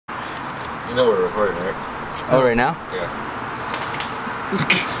You know we're recording, right? Oh, right now? Yeah.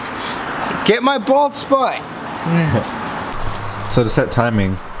 Get my bald spot! So to set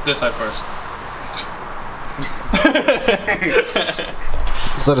timing. This side first.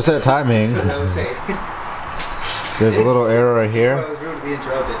 So to set timing, there's a little arrow right here.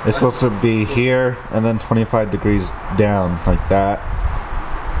 It's supposed to be here and then 25 degrees down, like that.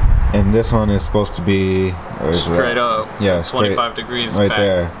 And this one is supposed to be straight up. Yeah, straight, 25 degrees right back.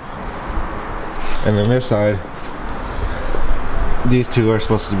 there. And then this side, these two are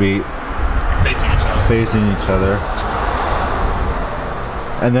supposed to be facing each other.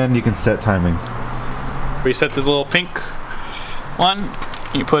 And then you can set timing. We set this little pink one.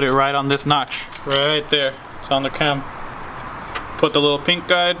 You put it right on this notch, right there. It's on the cam. Put the little pink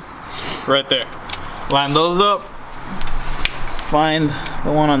guide right there. Line those up. Find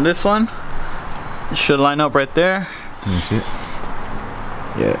the one on this one. It should line up right there. Can you see it?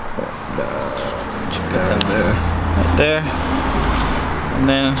 Yeah. Right there. And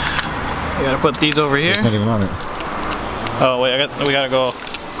then we gotta put these over here. It's not even on it. Oh wait, we gotta go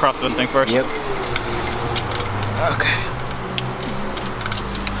across this thing first. Yep. Okay.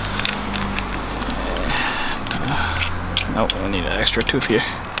 Nope, we need an extra tooth here.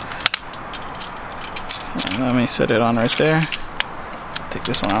 And let me set it on right there. Take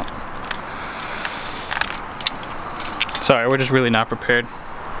this one out. Sorry, we're just really not prepared.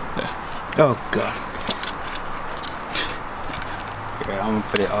 Oh god. Here, I'm gonna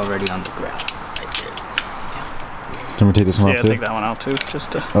put it already on the ground. Right there. Can we take this one Yeah, off too? take that one out too,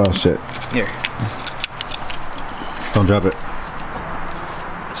 just to... Oh shit. Here. Don't drop it.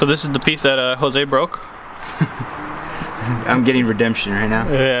 So this is the piece that Jose broke? I'm getting redemption right now.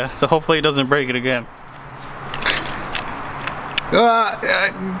 Yeah, so hopefully he doesn't break it again. God.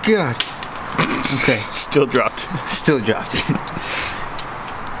 Okay. Still dropped. Still dropped it.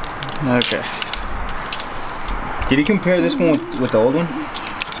 Okay. Did you compare this one with the old one?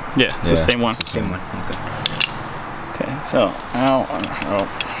 Yeah, it's the same one. It's the same one. Okay. Okay, so now,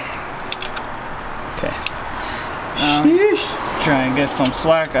 okay. Try and get some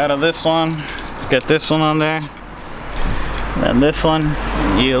slack out of this one. Get this one on there. Then this one,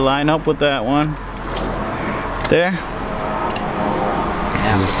 you line up with that one. There.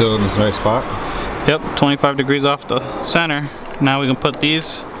 Is it still in this right spot? Yep, 25 degrees off the center. Now we can put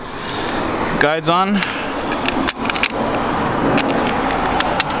these guides on.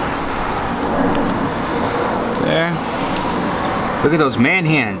 There. Look at those man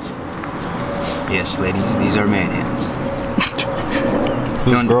hands. Yes, ladies, these are man hands.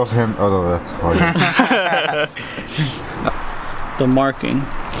 Whose girl's hand? Oh no, that's hard. The marking.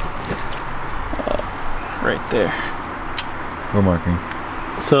 Right there. What marking?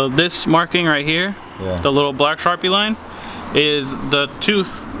 So this marking right here, the little black Sharpie line, is the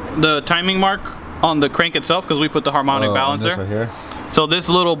tooth, the timing mark on the crank itself, because we put the harmonic balancer. This right here? So this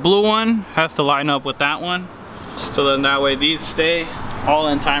little blue one has to line up with that one. So then that way these stay all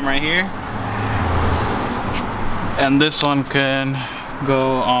in time right here. And this one can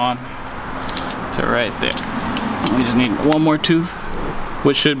go on to right there. We just need one more tooth,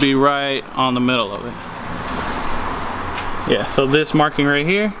 which should be right on the middle of it. Yeah, so this marking right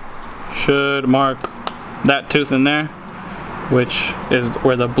here should mark that tooth in there, which is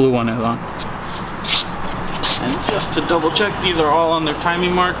where the blue one is on. And just to double check, these are all on their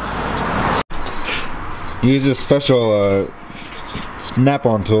timing mark. Use a special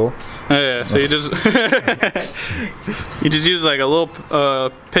snap-on tool. Yeah, so you just you just use like a little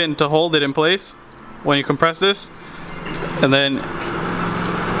pin to hold it in place when you compress this, and then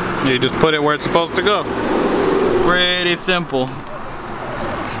you just put it where it's supposed to go. Pretty simple.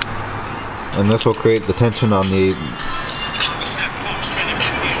 And this will create the tension on the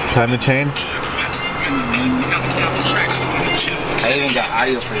timing chain. I even got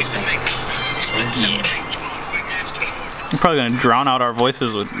audio for this thing. You're probably gonna drown out our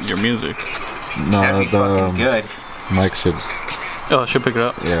voices with your music. No, That'd be fucking good. mic should. Oh, it should pick it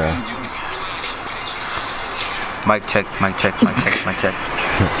up. Yeah. Mic check, mic check, mic check, mic check.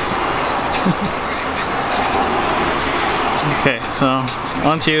 Okay, so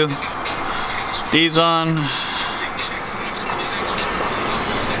once you these on.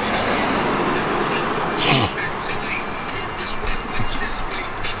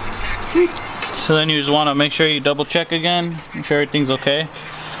 So then you just want to make sure you double check again, make sure everything's okay.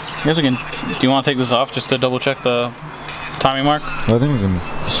 I guess we can. Do you want to take this off just to double check the timing mark? Well, I think we can.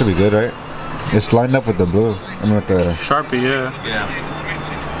 It should be good, right? It's lined up with the blue. I mean, with the Sharpie, yeah. Yeah.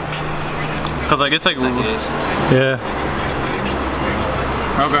 Cause like it's like It is. yeah.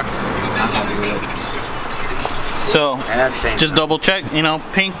 Okay. I'm happy with it. So And that's same just double check, you know,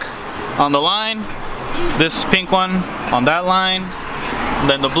 pink on the line, this pink one on that line, and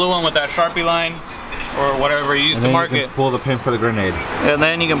then the blue one with that Sharpie line, or whatever you use to mark it. Pull the pin for the grenade. And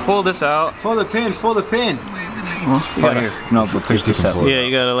then you can pull this out. Pull the pin, pull the pin. You gotta, here. No, but push this out. Yeah,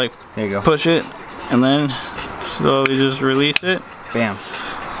 you gotta like there you go. Push it, and then slowly just release it. Bam.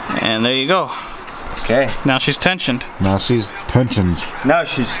 And there you go. Okay. Now she's tensioned. Now she's tensioned. Now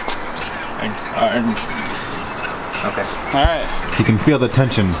she's. Okay. All right. You can feel the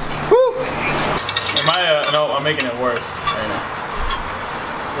tension. Woo! Am I? No, I'm making it worse right now.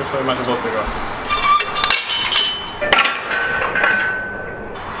 Which way am I supposed to go?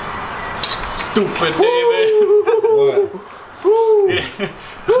 Stupid David. What?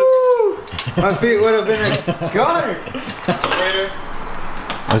 My feet would have been a gutter.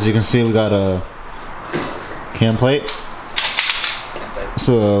 As you can see, we got a cam plate.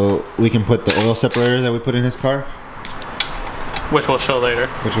 So we can put the oil separator that we put in his car. Which we'll show later.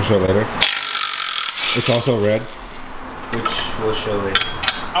 Which we'll show later. It's also red. Which we'll show later.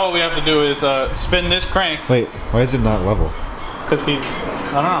 All we have to do is spin this crank. Wait, why is it not level? Because I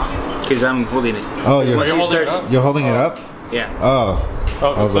don't know. Because I'm holding it. Oh, you're holding it up? Yeah. Oh.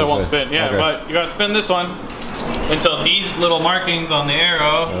 Oh, so it won't spin. Yeah, okay. But you gotta spin this one until these little markings on the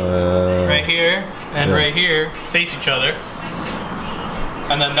arrow, right here and right here, face each other.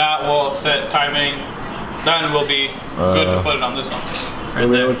 And then that will set timing. Then we'll be good to put it on this one. Right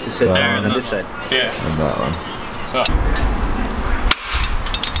there. To set timing on this side. Yeah. And that one. So.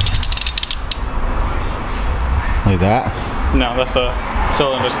 Like that? No, that's a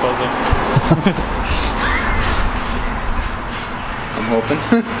cylinder's closing. I'm hoping.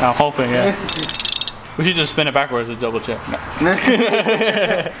 I'm hoping, yeah. We should just spin it backwards to double check. No.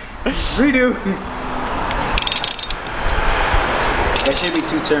 Redo. That should be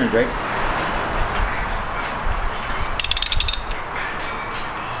 2 turns, right?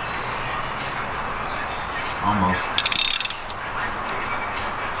 Almost.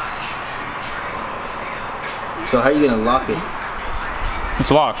 So how are you gonna lock it?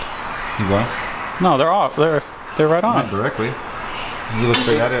 It's locked. You going? No, they're off. They're right on. Not directly. You look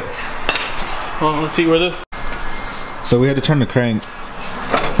straight at it. Well, let's see where this. So we had to turn the crank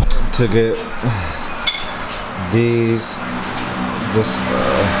to get these. This.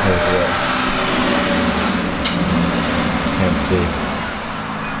 Where's it at? Can't see.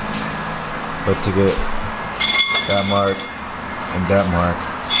 But to get that mark and that mark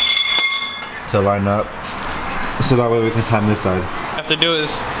to line up, so that way we can time this side. What we have to do is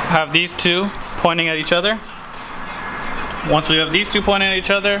have these two pointing at each other. Once we have these two pointing at each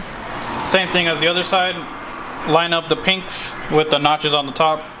other, same thing as the other side. Line up the pinks with the notches on the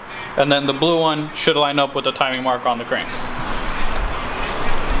top, and then the blue one should line up with the timing mark on the crank.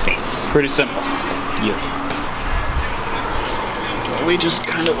 Pretty simple. Yeah. We just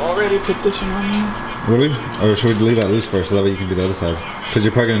kind of already put this one on. Really? Or should we leave that loose first so that way you can do the other side? Because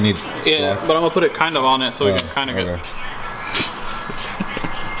you're probably gonna need slack. Yeah, but I'm gonna put it kind of on it so we can kind of get.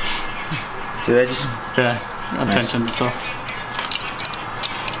 Did I just? Yeah, attention. Nice. So.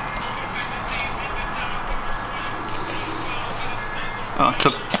 To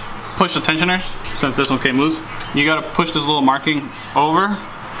push the tensioners, since this one came loose, you gotta push this little marking over,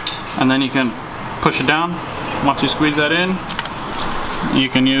 and then you can push it down. Once you squeeze that in, you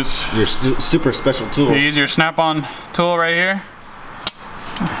can use your super special tool. You use your snap-on tool right here,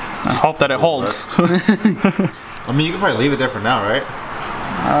 and hope that it holds. I mean, you can probably leave it there for now, right?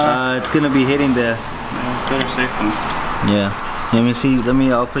 It's gonna be hitting the. Yeah, it's better safe than. Yeah. Let me see.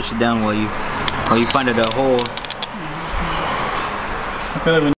 I'll push it down while you find it a hole.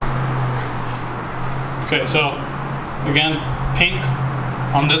 Okay, so again, pink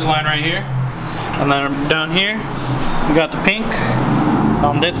on this line right here, and then down here we got the pink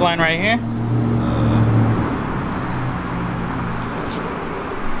on this line right here,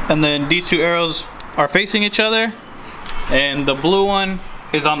 and then these two arrows are facing each other, and the blue one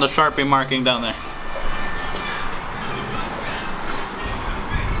is on the Sharpie marking down there.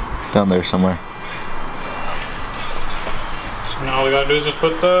 Down there somewhere. So now all we gotta do is just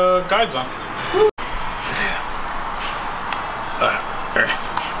put the guides on.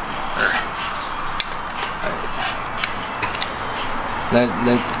 Let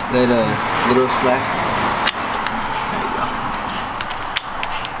a little slack. There you go.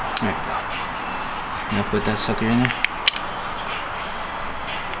 There you go. Now put that sucker in there.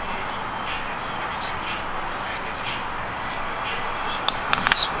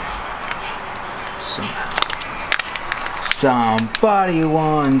 Somebody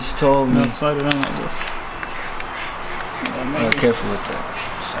once told me. No, slide it in like this. Careful with that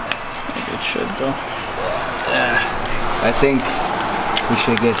side. Maybe it should go. I think we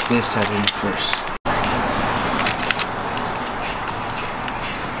should get this side in first.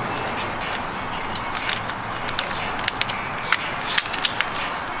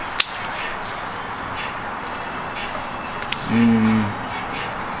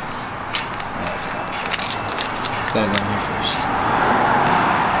 Yeah, it's gotta go in here first.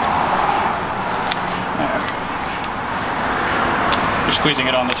 There. You're squeezing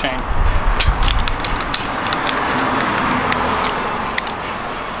it on the chain.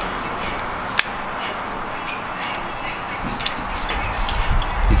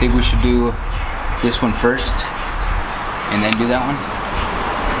 You think we should do this one first and then do that one?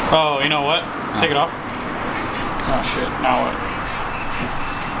 Oh, you know what? Take it off. Oh shit, now what?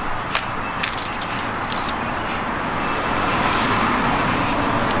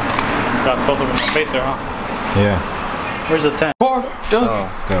 Got close up in my face there, huh? Yeah. Where's the 10? Four, done.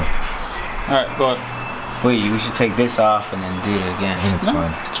 Oh. Go. Alright, go ahead. Wait, we should take this off and then do it I again. think it's No,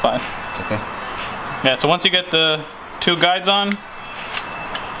 fine. it's fine. It's okay. Yeah, so once you get the two guides on,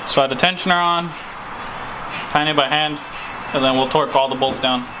 slide the tensioner on, tighten it by hand, and then we'll torque all the bolts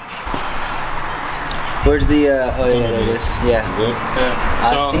down. Where's the, oh yeah, there it is. Yeah. Good. Yeah.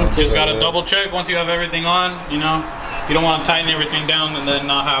 I've So seen just it. gotta double check once you have everything on, you know. You don't want to tighten everything down and then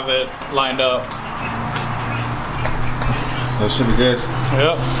not have it lined up. So it should be good.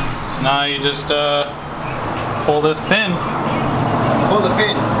 Yep. So now you just pull this pin, Pull the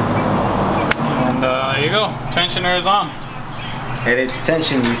pin. and there you go. Tensioner is on. And it's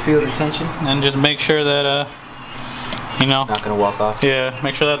tension. You feel the tension? And just make sure that you know. Not gonna walk off. Yeah.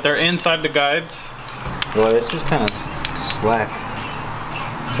 Make sure that they're inside the guides. Well, this is kind of slack.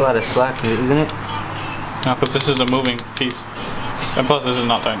 It's a lot of slack, isn't it? No, because this is a moving piece, and plus this is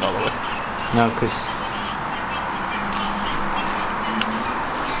not tightened all the way. No, because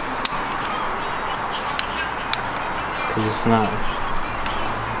it's not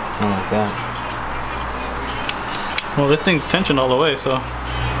like that. Well, this thing's tensioned all the way, so